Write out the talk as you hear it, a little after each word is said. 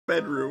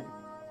bedroom.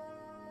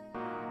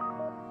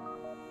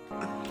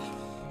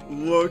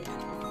 Look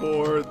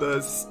for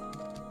the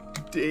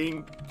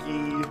stinky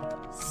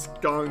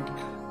skunk.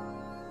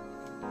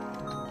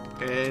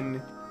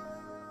 And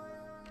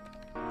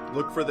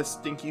look for the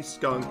stinky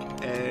skunk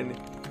and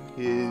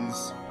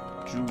his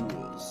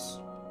jewels.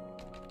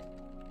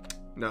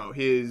 No,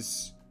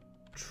 his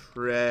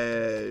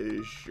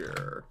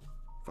treasure.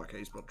 Fuck,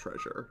 I spelled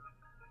treasure.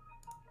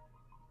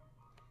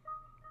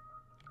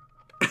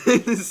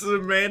 This is a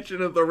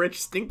mansion of the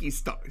rich stinky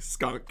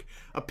skunk.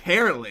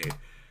 Apparently.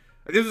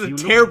 This is a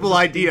terrible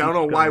idea. I don't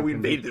know why we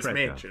made this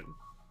mansion.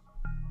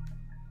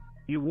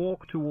 You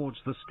walk towards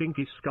the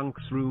stinky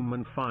skunk's room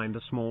and find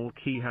a small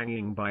key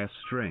hanging by a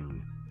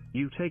string.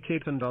 You take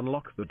it and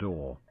unlock the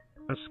door.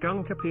 A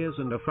skunk appears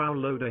and a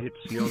foul odor hits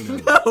your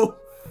nose. No!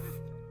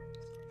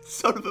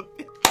 Son of a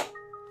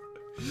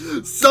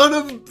bitch! Son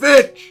of a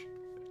bitch!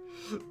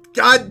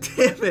 God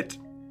damn it!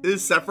 This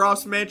is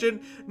Sephiroth's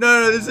mansion?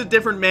 No, this is a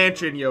different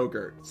mansion,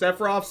 Yogurt.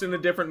 Sephiroth's in a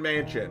different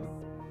mansion.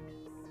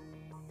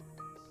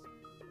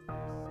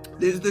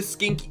 This is the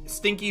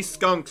stinky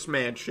skunk's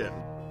mansion.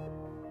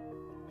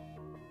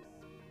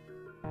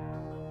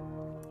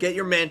 Get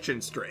your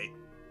mansion straight.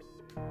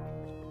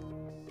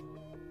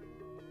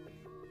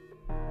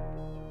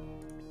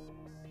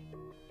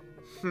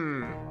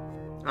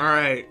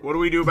 Alright, what do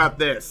we do about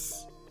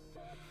this?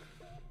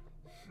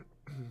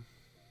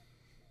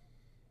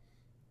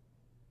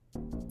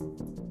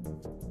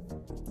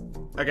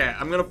 Okay,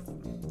 I'm gonna...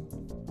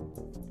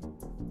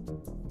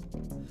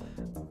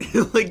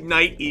 like,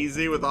 night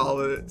easy with all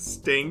the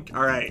stink.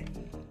 Alright.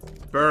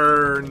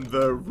 Burn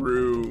the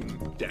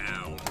room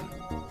down.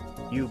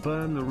 You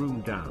burn the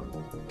room down.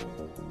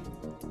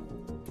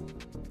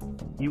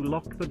 You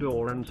lock the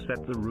door and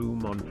set the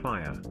room on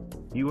fire.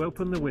 You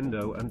open the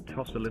window and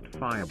toss a lit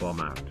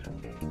firebomb out.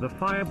 The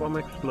firebomb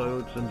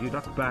explodes and you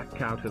duck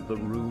back out of the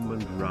room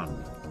and run.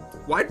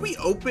 Why'd we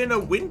open a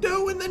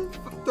window and then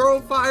throw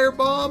a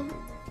firebomb?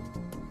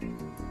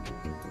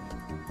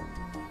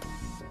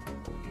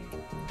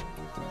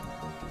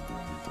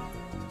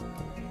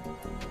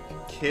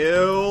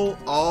 Kill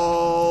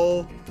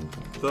all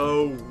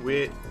the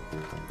witnesses.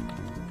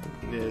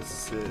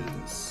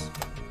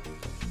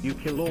 You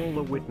kill all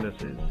the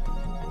witnesses.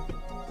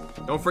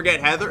 Don't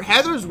forget Heather.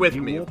 Heather's with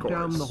me, of course. You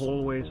walk down the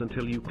hallways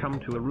until you come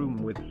to a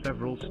room with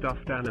several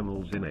stuffed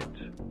animals in it.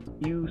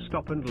 You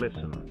stop and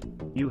listen.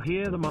 You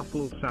hear the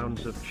muffled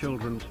sounds of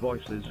children's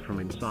voices from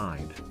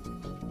inside.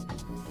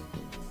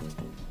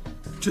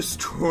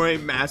 Destroy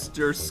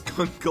Master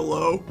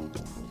Skunkalo.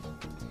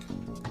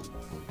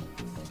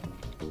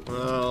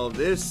 Well,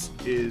 this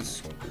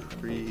is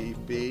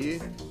creepy.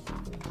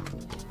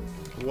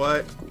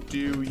 What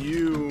do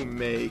you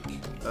make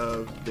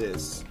of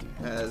this,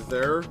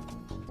 Heather?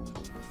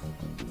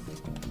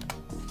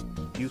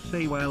 You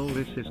say, well,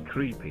 this is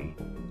creepy.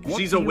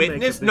 She's a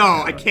witness? No,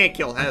 I can't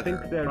kill Heather.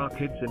 I think there are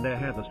kids in there,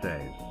 Heather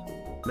says.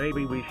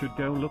 Maybe we should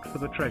go look for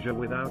the treasure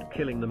without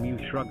killing them. You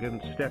shrug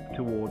and step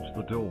towards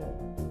the door.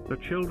 The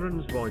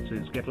children's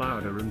voices get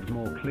louder and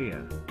more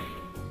clear.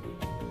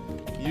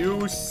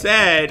 You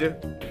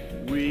said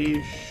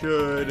we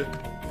should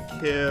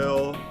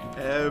kill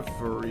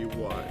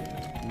everyone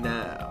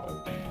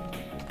now.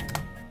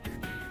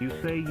 You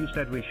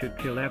said we should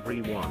kill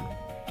everyone.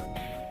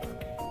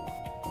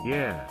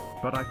 Yeah,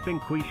 but I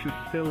think we should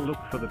still look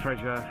for the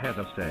treasure,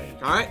 Heather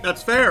says. Alright,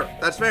 that's fair.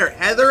 That's fair.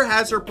 Heather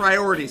has her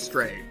priorities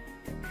straight.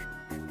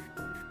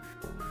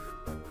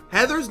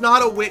 Heather's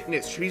not a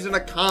witness. She's an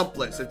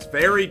accomplice. It's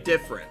very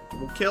different.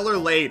 We'll kill her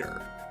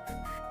later.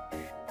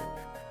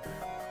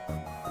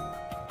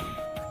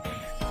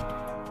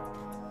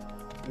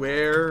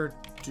 Where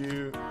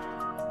do...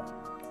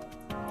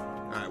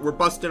 Alright, we're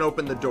busting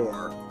open the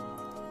door.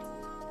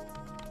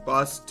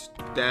 Bust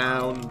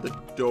down the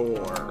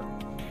door.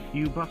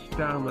 You bust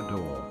down the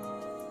door.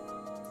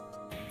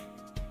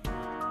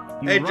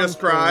 You hey, run Just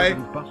Cry.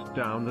 And bust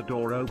down the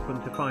door open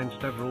to find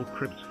several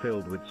cribs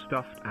filled with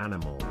stuffed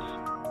animals.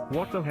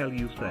 What the hell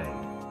you say?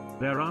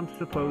 There aren't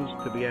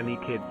supposed to be any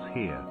kids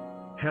here,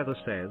 Heather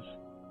says.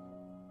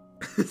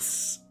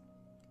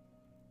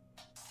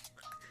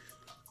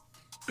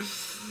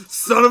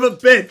 Son of a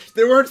bitch!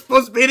 There weren't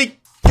supposed to be any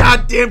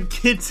goddamn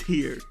kids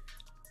here.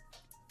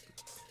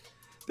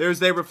 There was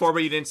there before,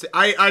 but you didn't say.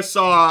 I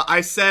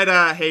said,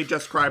 hey,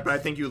 Just Cry, but I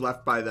think you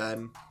left by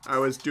then. I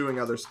was doing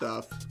other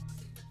stuff.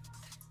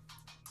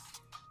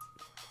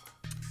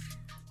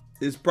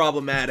 This is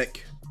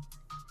problematic.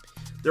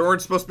 There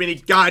weren't supposed to be any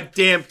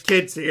goddamn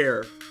kids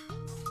here.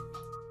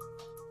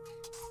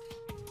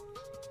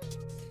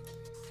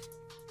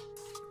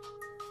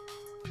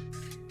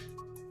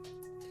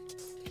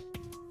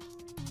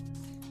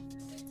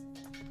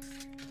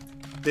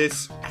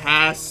 This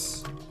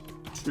has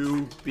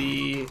to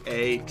be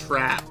a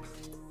trap.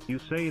 You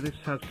say this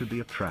has to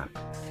be a trap.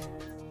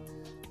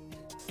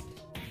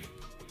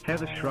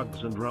 Heather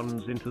shrugs and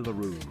runs into the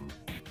room.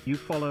 You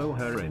follow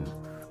her in.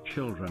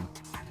 Children.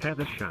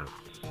 Heather shouts.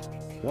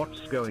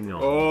 What's going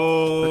on?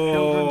 Oh. The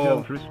children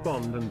don't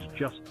respond and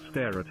just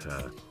stare at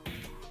her.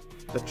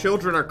 The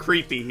children are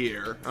creepy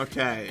here.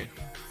 Okay.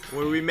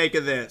 What do we make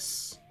of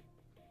this?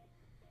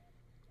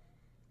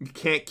 You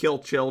can't kill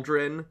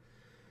children.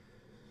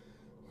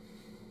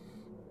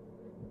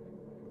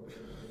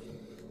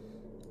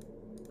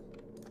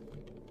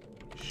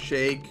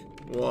 Shake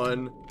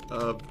one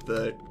of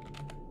the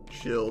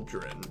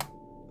children.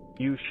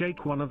 You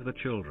shake one of the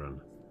children.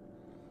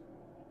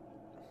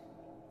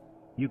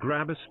 You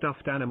grab a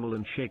stuffed animal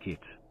and shake it.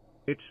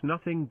 It's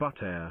nothing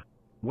but air.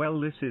 Well,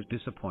 this is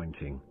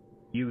disappointing.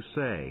 You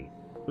say,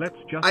 let's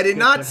just I did get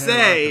not the hell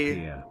say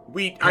out of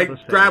here. I Heather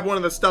says, grabbed one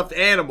of the stuffed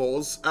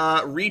animals.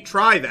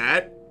 Retry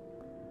that.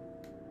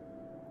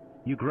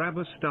 You grab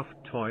a stuffed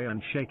toy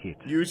and shake it.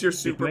 Use your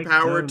It makes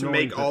superpower no to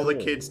make noise all at the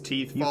all. kids'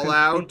 teeth You fall can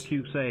out. speak,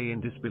 you say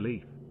in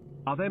disbelief.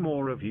 Are there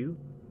more of you?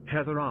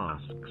 Heather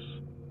asks.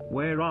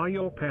 Where are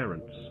your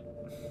parents?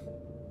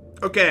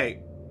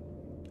 Okay.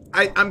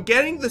 I'm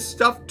getting the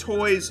stuffed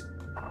toys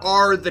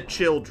are the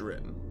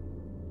children.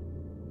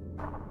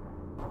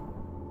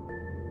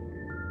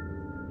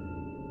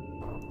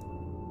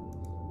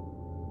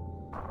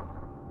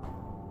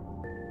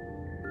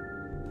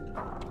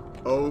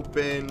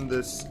 Open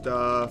the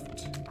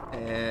stuffed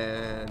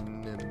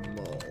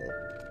animal.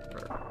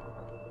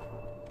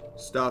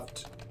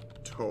 Stuffed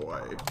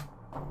toy.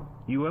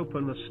 You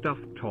open the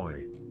stuffed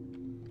toy.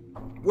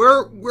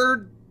 We're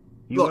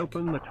You look.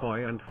 open the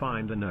toy and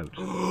find a note.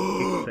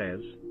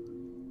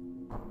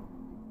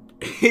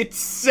 It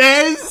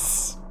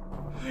says,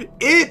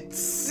 It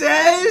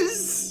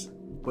says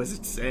what does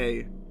it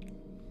say?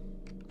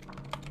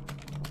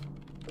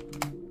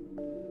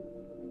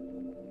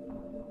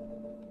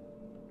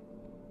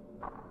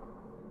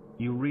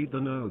 you read the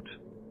note.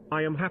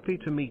 I am happy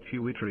to meet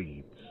you, it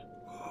reads.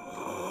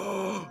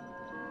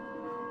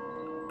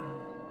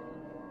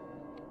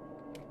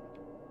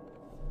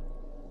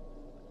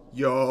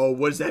 Yo,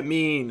 what does that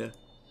mean?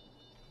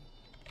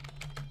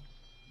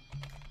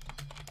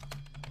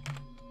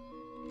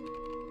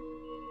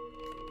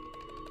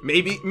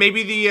 Maybe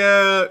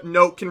the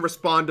note can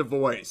respond to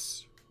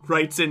voice.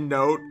 Writes in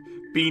note,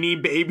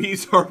 Beanie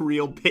Babies are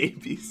real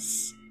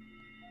babies.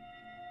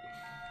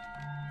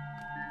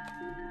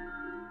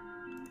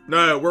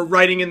 No, we're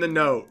writing in the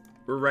note.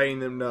 We're writing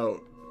the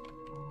note.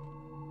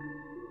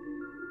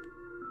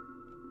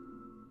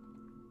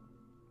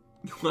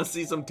 You wanna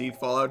see some teeth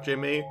fall out,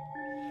 Jimmy?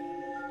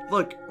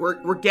 Look,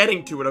 we're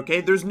getting to it, okay?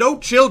 There's no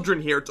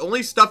children here. It's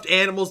only stuffed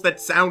animals that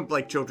sound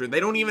like children. They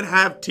don't even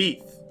have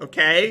teeth,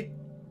 okay?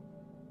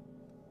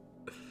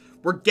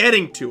 We're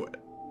getting to it.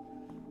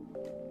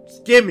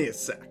 Just give me a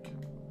sec.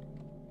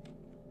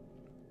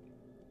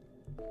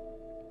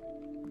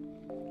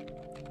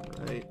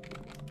 Right.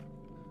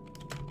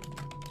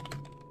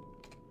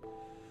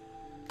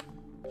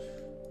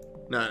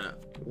 No.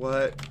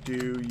 What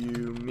do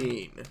you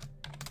mean?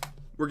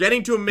 We're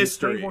getting to a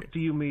mystery. You say, what do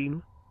you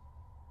mean?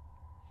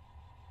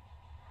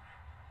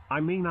 I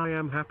mean, I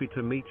am happy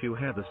to meet you,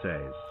 Heather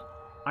says.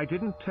 I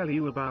didn't tell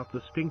you about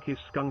the Stinky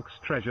Skunk's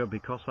treasure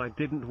because I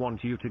didn't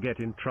want you to get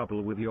in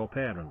trouble with your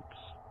parents.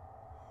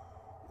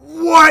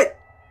 What?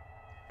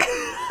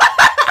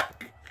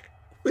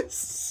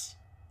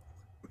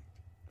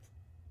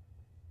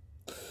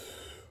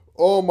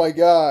 Oh my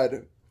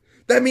god.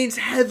 That means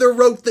Heather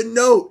wrote the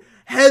note.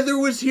 Heather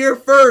was here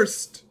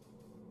first.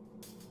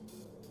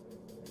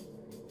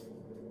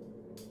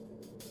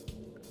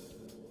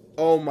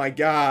 Oh my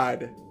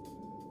god.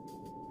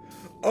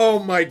 Oh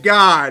my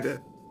god.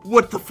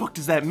 What the fuck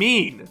does that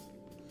mean?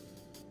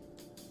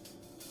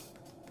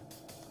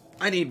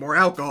 I need more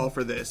alcohol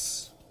for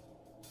this.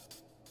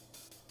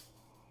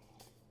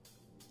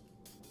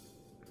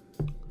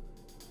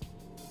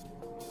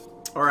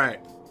 Alright.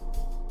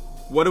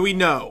 What do we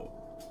know?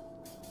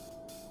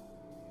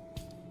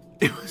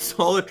 It was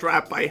all a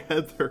trap by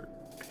Heather.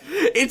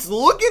 It's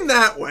looking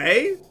that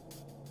way.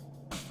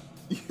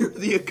 You're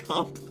the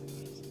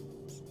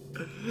accomplice.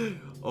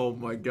 Oh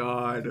my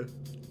god.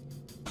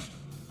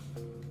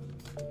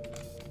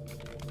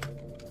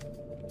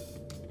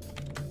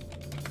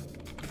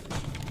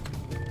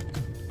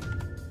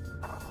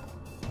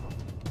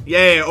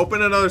 Yeah,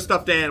 open another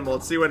stuffed animal.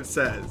 Let's see what it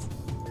says.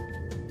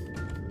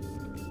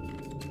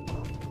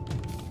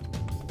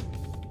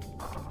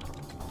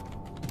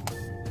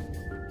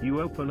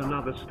 You open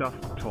another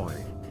stuffed toy.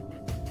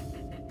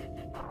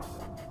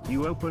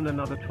 You open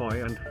another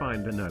toy and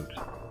find a note.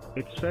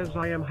 It says,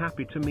 I am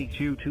happy to meet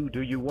you too.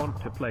 Do you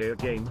want to play a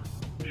game?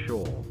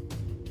 Sure.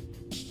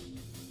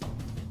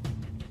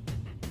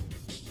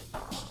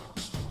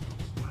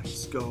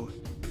 Let's go.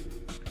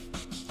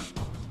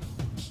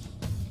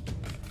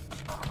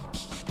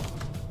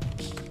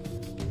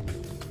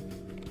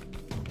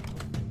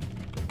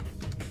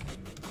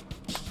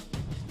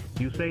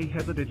 You say,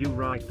 Heather, did you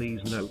write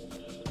these notes?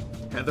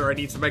 Heather, I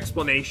need some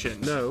explanation.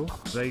 No,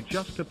 they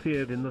just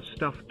appeared in the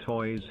stuffed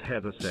toys,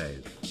 Heather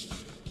says.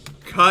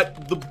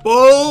 Cut the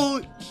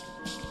bull.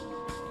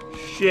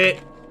 Shit.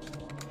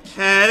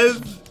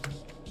 Hev.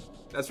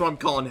 That's what I'm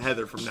calling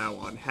Heather from now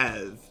on.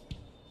 Hev.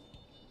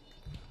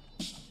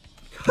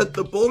 Cut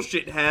the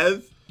bullshit,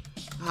 Hev.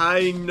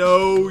 I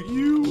know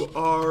you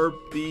are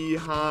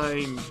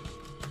behind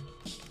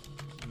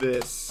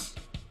this.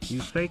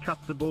 You say cut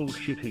the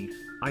bullshit, Heath.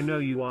 I know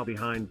you are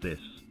behind this.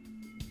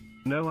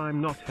 No,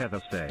 I'm not,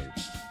 Heather says.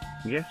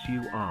 Yes,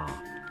 you are.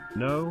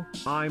 No,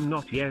 I'm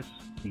not. Yes,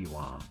 you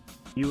are.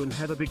 You and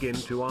Heather begin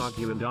to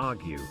argue and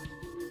argue.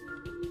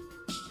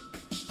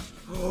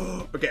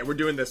 Okay, we're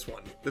doing this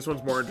one. This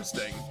one's more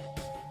interesting.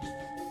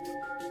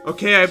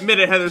 Okay, I admit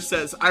it, Heather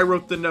says. I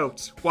wrote the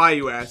notes. Why,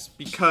 you ask?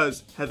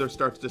 Because Heather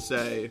starts to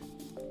say.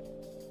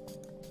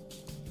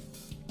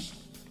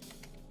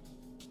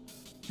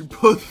 You're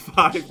both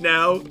 5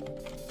 now.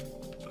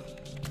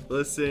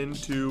 Listen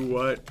to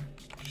what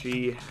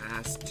she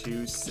has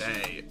to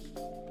say.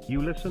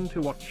 You listen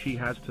to what she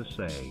has to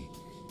say.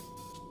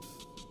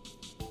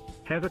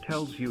 Heather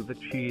tells you that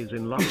she is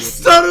in love with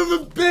Son of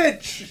a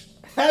bitch!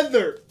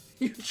 Heather,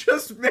 you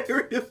just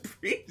married a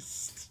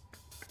priest.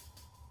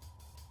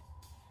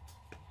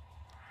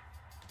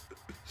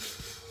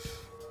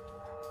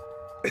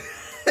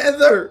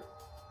 Heather,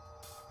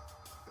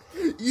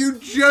 you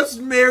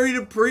just married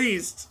a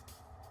priest.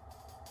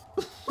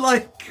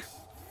 Like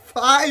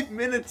 5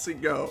 minutes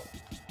ago.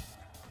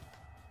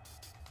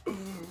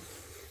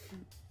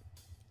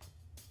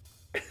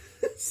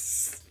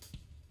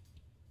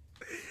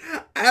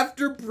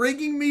 After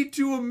bringing me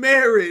to a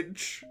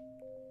marriage.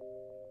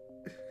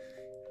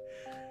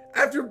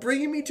 After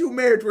bringing me to a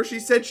marriage where she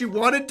said she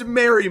wanted to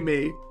marry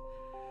me,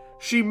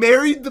 she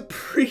married the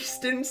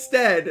priest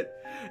instead,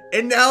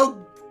 and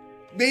now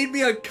made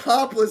me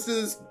accomplice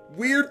this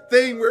weird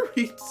thing where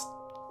we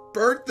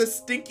burnt the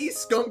stinky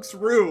skunk's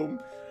room.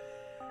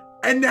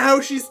 And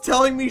now she's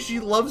telling me she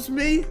loves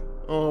me?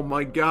 Oh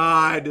my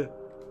god.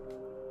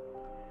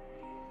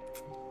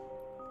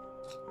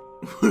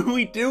 What do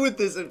we do with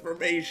this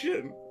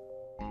information?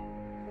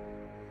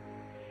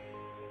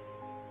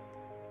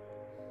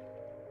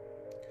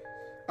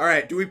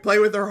 Alright, do we play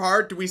with her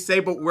heart? Do we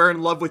say, but we're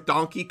in love with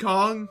Donkey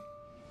Kong?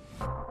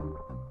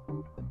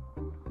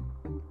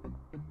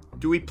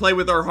 Do we play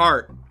with her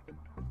heart?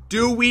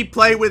 Do we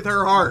play with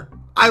her heart?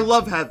 I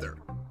love Heather.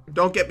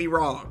 Don't get me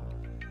wrong.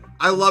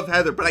 I love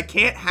Heather, but I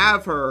can't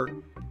have her.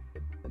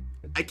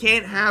 I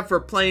can't have her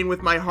playing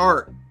with my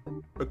heart.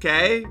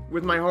 Okay?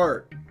 With my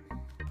heart.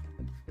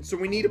 So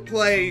we need to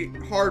play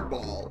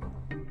hardball.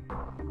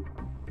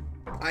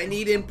 I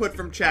need input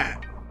from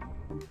chat.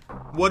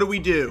 What do we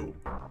do?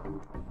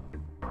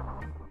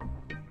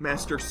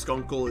 Master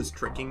Skunkle is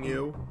tricking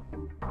you.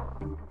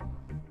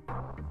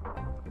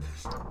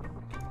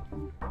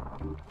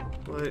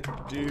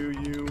 What do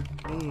you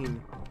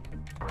mean?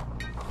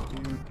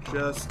 You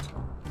just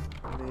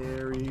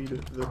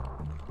married the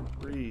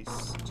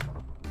priest.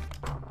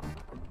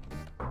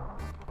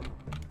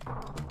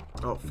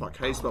 Oh fuck,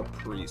 how do you spell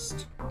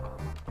priest?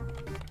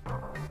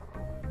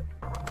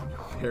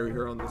 Marry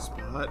her on the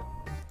spot?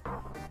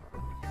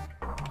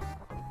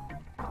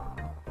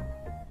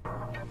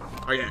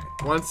 Okay,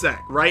 one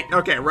sec.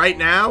 Okay, right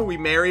now we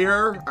marry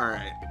her?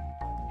 Alright.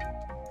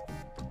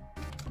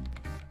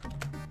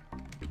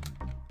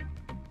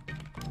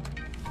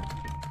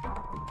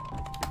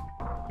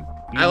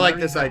 I like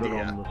this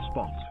idea. On the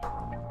spot.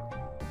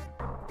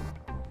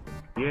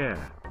 Yeah,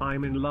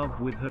 I'm in love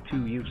with her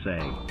too, you say.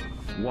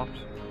 What?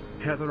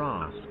 Heather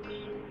asks.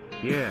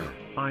 Yeah,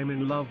 I'm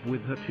in love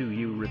with her too,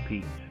 you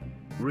repeat.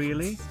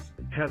 Really?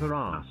 Heather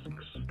asks.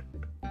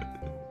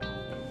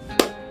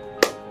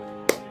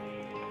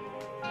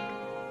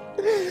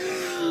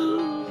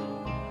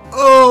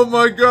 Oh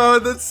my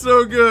god, that's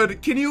so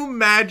good. Can you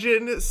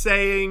imagine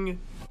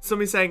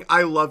somebody saying,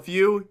 I love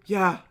you?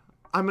 Yeah,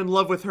 I'm in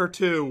love with her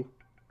too.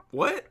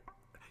 What?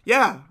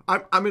 Yeah,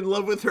 I'm in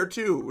love with her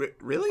too.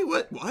 Really?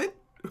 What? What?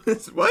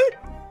 What?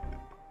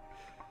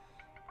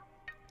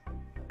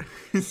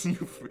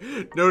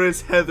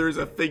 Notice Heather's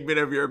a figment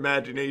of your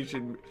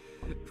imagination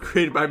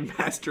created by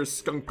Master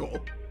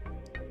Skunkle.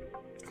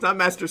 It's not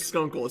Master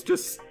Skunkle, it's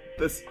just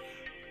this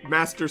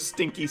Master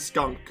Stinky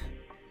Skunk.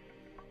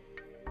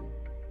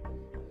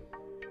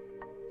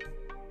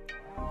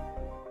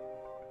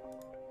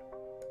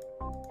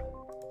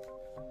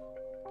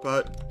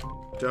 But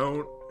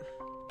don't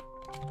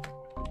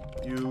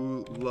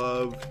you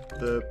love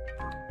the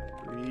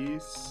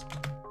priest?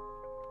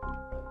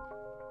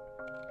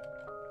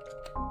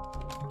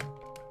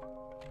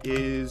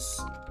 Is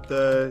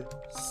the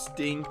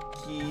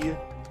stinky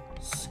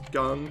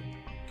skunk?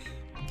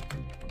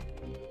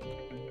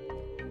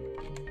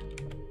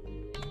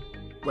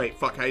 Wait,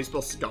 fuck, how do you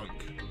spell skunk?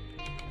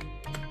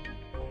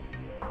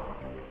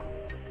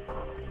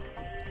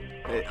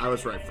 Hey, I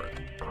was right for it.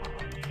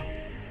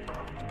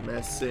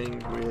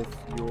 Messing with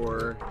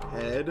your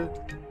head?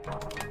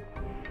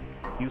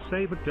 You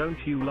say, but don't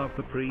you love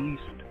the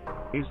priest?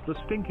 Is the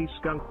stinky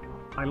skunk?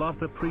 I love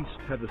the priest,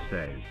 Heather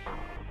says.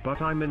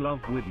 But I'm in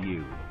love with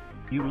you.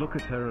 You look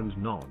at her and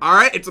nod.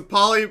 Alright, it's a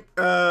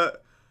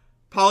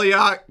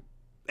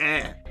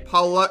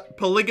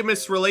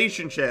polygamous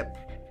relationship.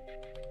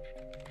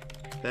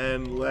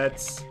 Then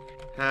let's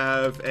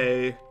have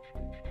a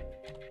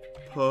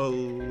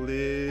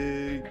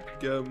polygamous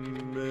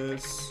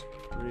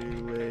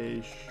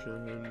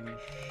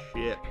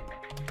relationship.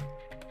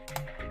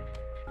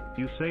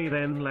 You say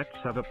then let's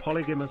have a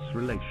polygamous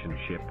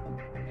relationship.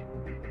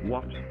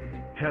 What?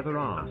 Heather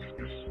asks.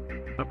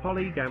 A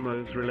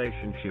polygamous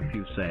relationship,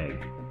 you say?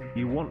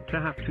 You want to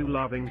have two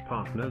loving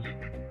partners?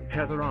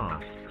 Heather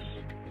asks.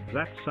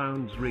 That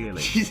sounds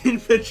really... She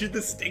didn't mention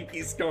the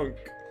stinky skunk.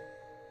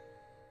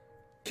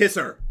 Kiss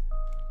her.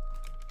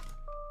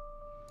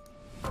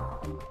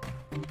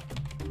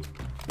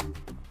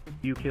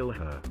 You kill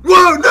her.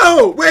 Whoa,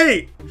 no!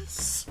 Wait!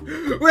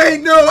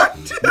 Wait, no!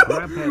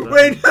 Grab Heather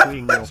Wait, and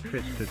swing your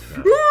fist at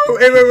her.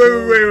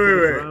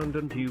 Wait. Ground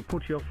and you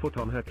put your foot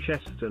on her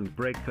chest and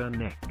break her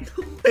neck.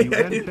 Wait, You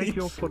then take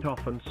your foot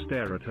off and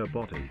stare at her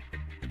body.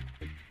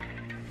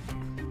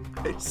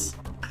 Kiss.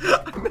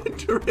 I meant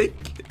to rate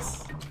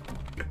kiss.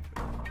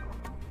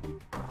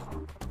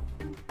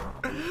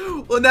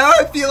 Well, now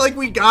I feel like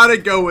we gotta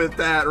go with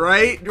that,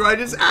 right? Do I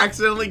just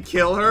accidentally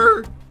kill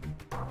her?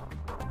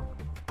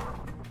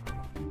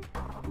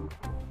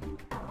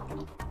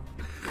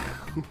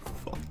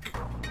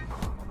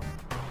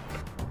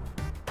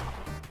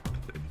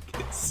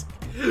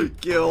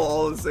 Kill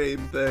all the same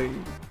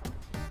thing.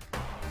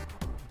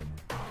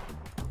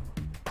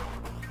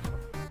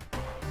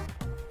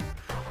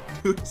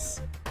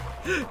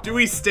 Do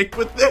we stick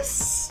with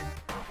this?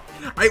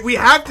 We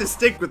have to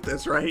stick with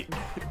this right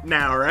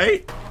now,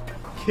 right?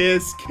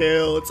 Kiss,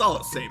 kill, it's all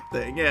the same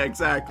thing. Yeah,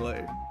 exactly.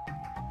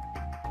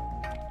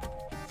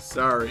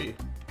 Sorry,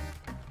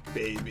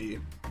 baby.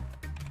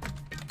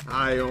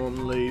 I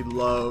only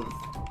love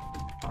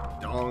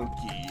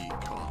Donkey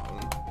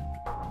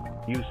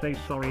Kong. You say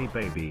sorry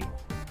baby.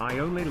 I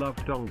only love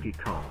Donkey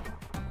Kong.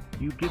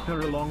 You give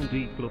her a long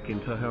deep look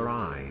into her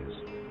eyes.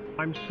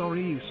 I'm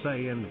sorry you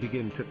say and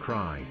begin to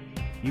cry.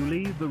 You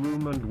leave the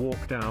room and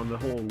walk down the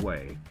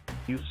hallway.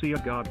 You see a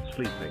guard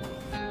sleeping.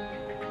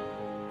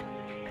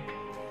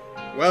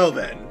 Well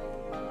then.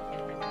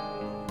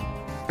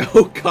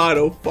 Oh god,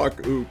 oh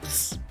fuck,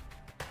 oops.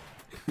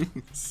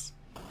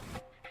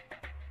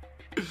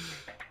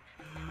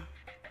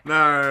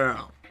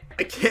 No.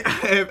 I can't,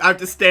 I have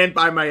to stand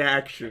by my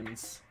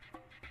actions.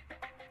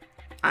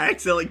 I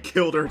accidentally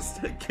killed her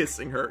instead of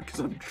kissing her because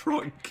I'm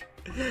drunk.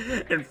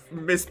 And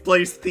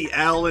misplaced the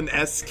L and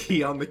S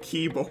key on the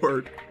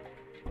keyboard.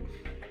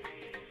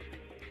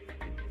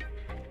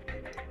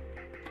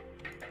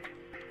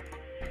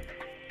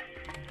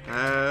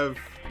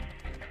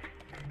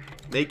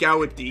 Make out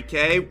with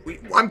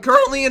DK. I'm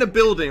currently in a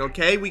building,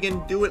 okay? We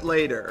can do it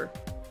later.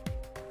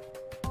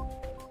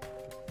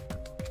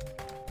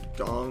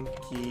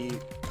 Donkey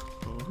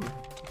Kong.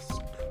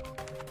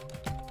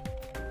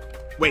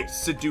 Wait,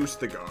 seduce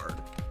the guard.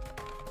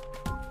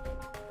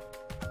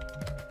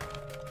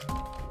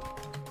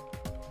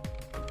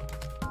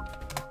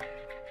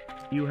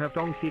 You have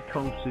Donkey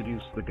Kong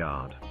seduce the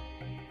guard.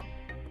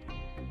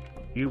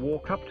 You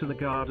walk up to the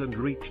guard and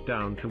reach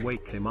down to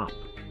wake him up.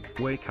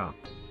 Wake up.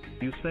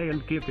 You say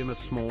and give him a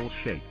small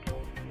shake.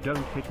 Don't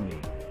hit me.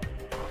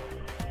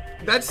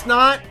 That's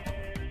not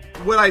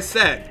what I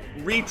said.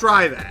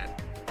 Retry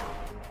that.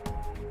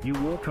 You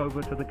walk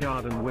over to the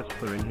guard and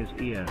whisper in his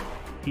ear.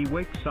 He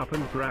wakes up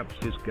and grabs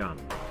his gun.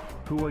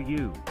 Who are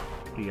you?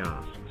 He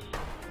asks.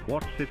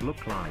 What's it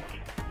look like?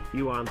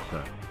 You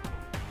answer.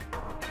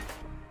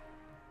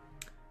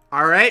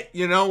 Alright,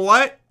 you know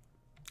what?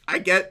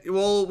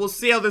 We'll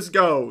see how this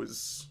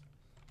goes.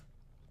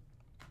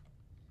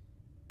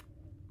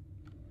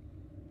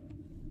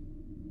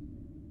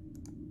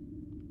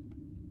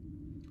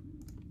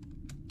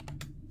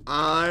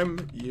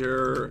 I'm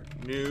your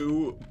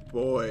new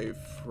boyfriend.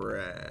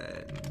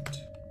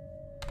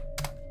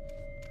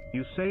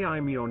 You say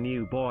I'm your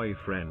new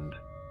boyfriend.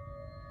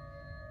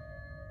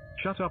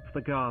 Shut up,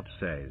 the guard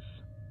says.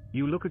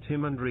 You look at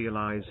him and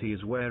realize he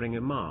is wearing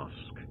a mask.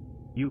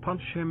 You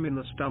punch him in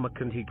the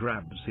stomach and he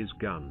grabs his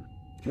gun.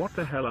 What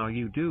the hell are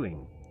you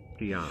doing?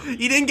 He asks.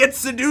 He didn't get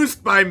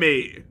seduced by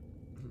me.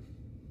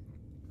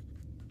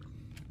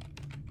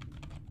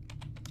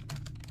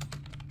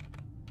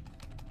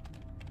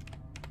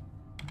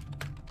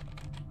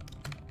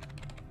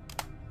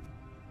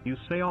 You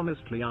say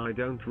honestly, I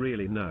don't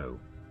really know.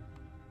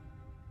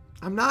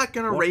 I'm not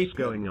gonna What's rape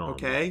going him, on?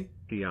 okay?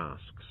 He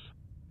asks.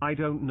 I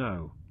don't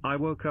know. I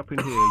woke up in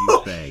here,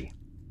 you say.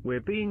 We're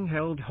being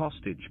held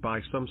hostage by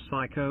some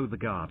psycho, the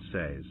guard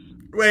says.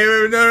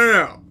 Wait,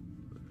 no.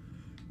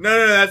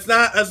 No, that's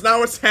not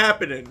what's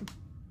happening.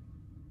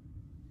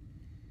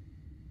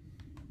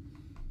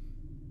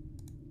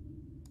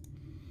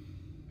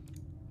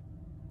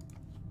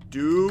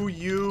 Do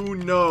you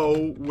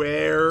know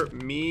where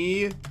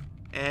me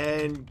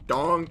and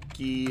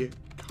Donkey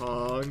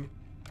Kong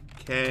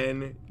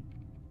can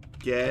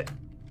get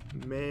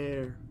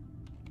married?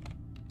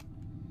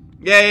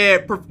 Yeah.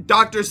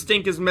 Dr.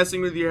 Stink is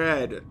messing with your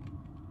head.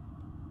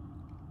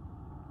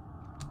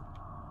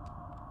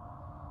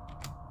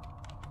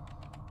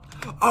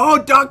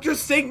 Oh, Dr.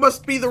 Stink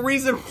must be the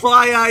reason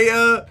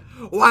why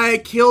I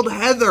killed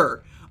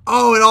Heather.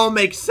 Oh, it all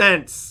makes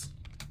sense.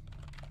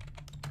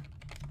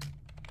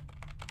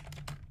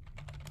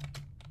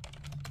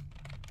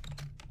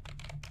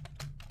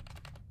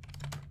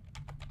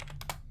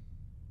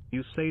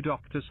 You say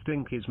Dr.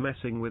 Stink is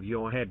messing with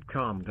your head.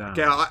 Calm down.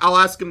 Okay, I'll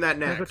ask him that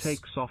Heather next.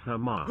 takes off her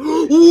mask.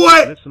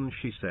 What? Listen,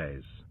 she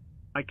says.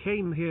 I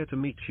came here to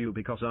meet you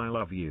because I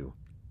love you.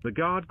 The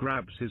guard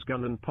grabs his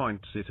gun and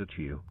points it at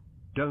you.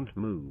 Don't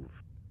move.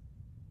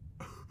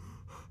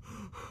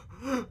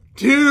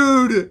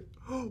 Dude!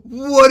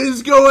 What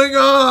is going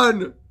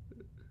on?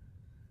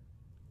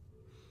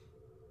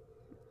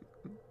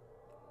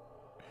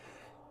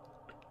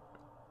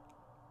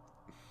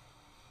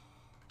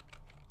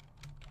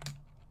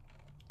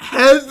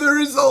 Heather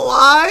is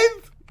alive?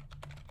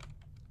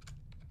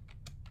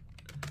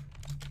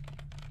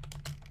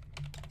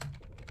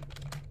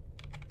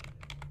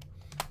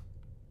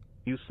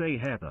 You say,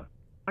 Heather,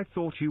 I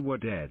thought you were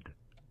dead.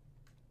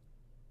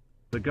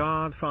 The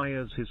guard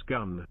fires his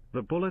gun.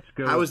 The bullet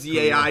goes. How is the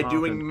through your AI heart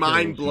doing and kills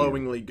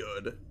mind-blowingly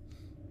good?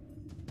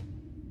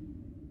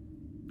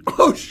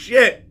 Oh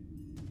shit!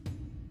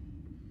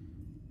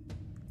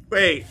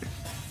 Wait.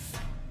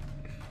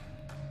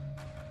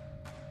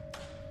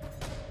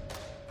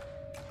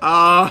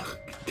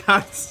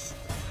 Guys,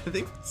 I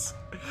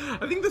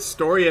think the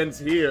story ends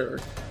here.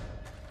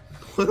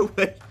 What a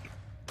way.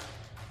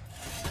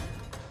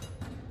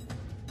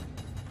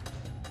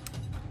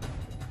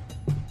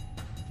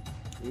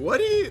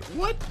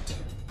 What?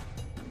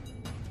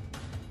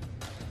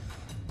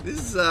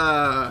 This is,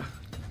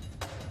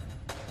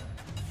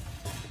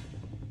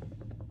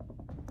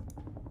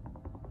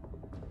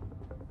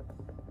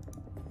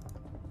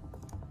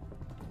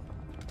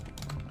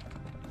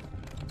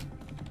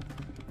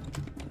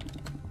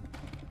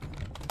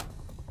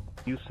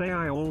 You say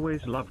I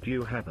always loved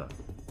you, Heather.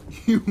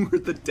 You were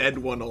the dead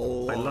one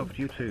all along. I loved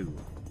you too.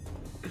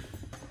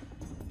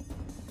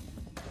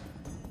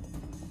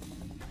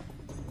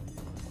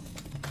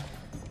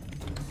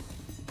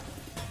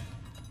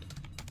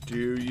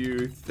 Do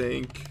you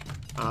think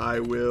I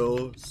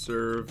will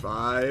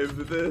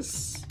survive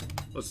this?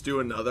 Let's do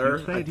another.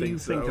 You say, I do think you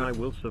so. think I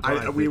will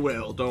survive We this?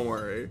 will, don't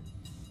worry.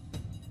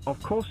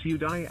 Of course you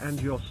die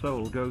and your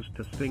soul goes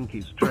to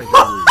Stinky's treasure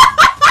room.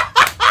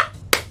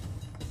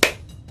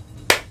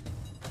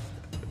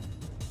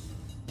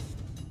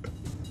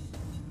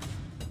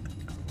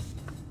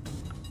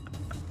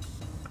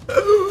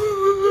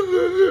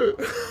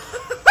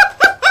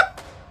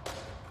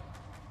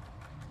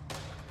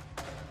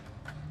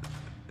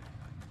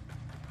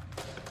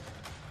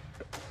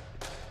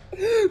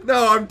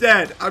 No, I'm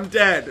dead. I'm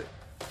dead.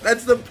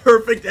 That's the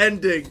perfect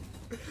ending.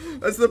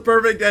 That's the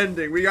perfect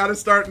ending. We gotta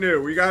start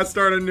new. We gotta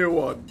start a new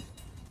one.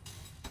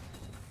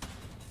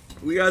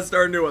 We gotta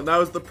start a new one. That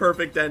was the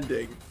perfect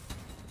ending.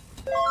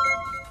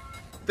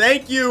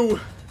 Thank you,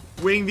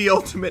 Wing the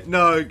Ultimate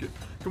Nug.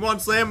 Come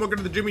on, Slam. Welcome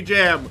to the Jimmy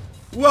Jam.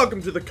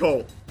 Welcome to the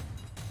cult.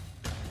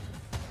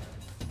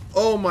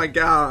 Oh my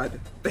god.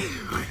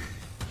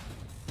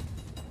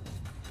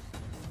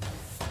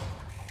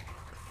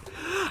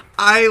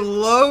 I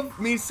love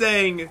me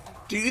saying,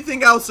 do you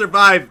think I'll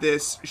survive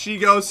this? She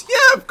goes,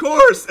 yeah, of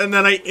course. And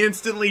then I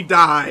instantly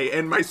die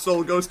and my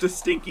soul goes to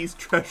Stinky's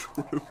treasure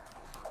room.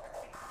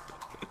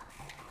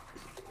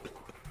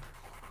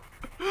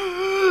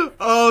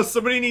 Oh,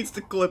 somebody needs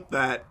to clip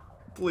that,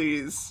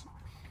 please.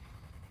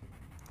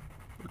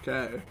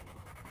 Okay.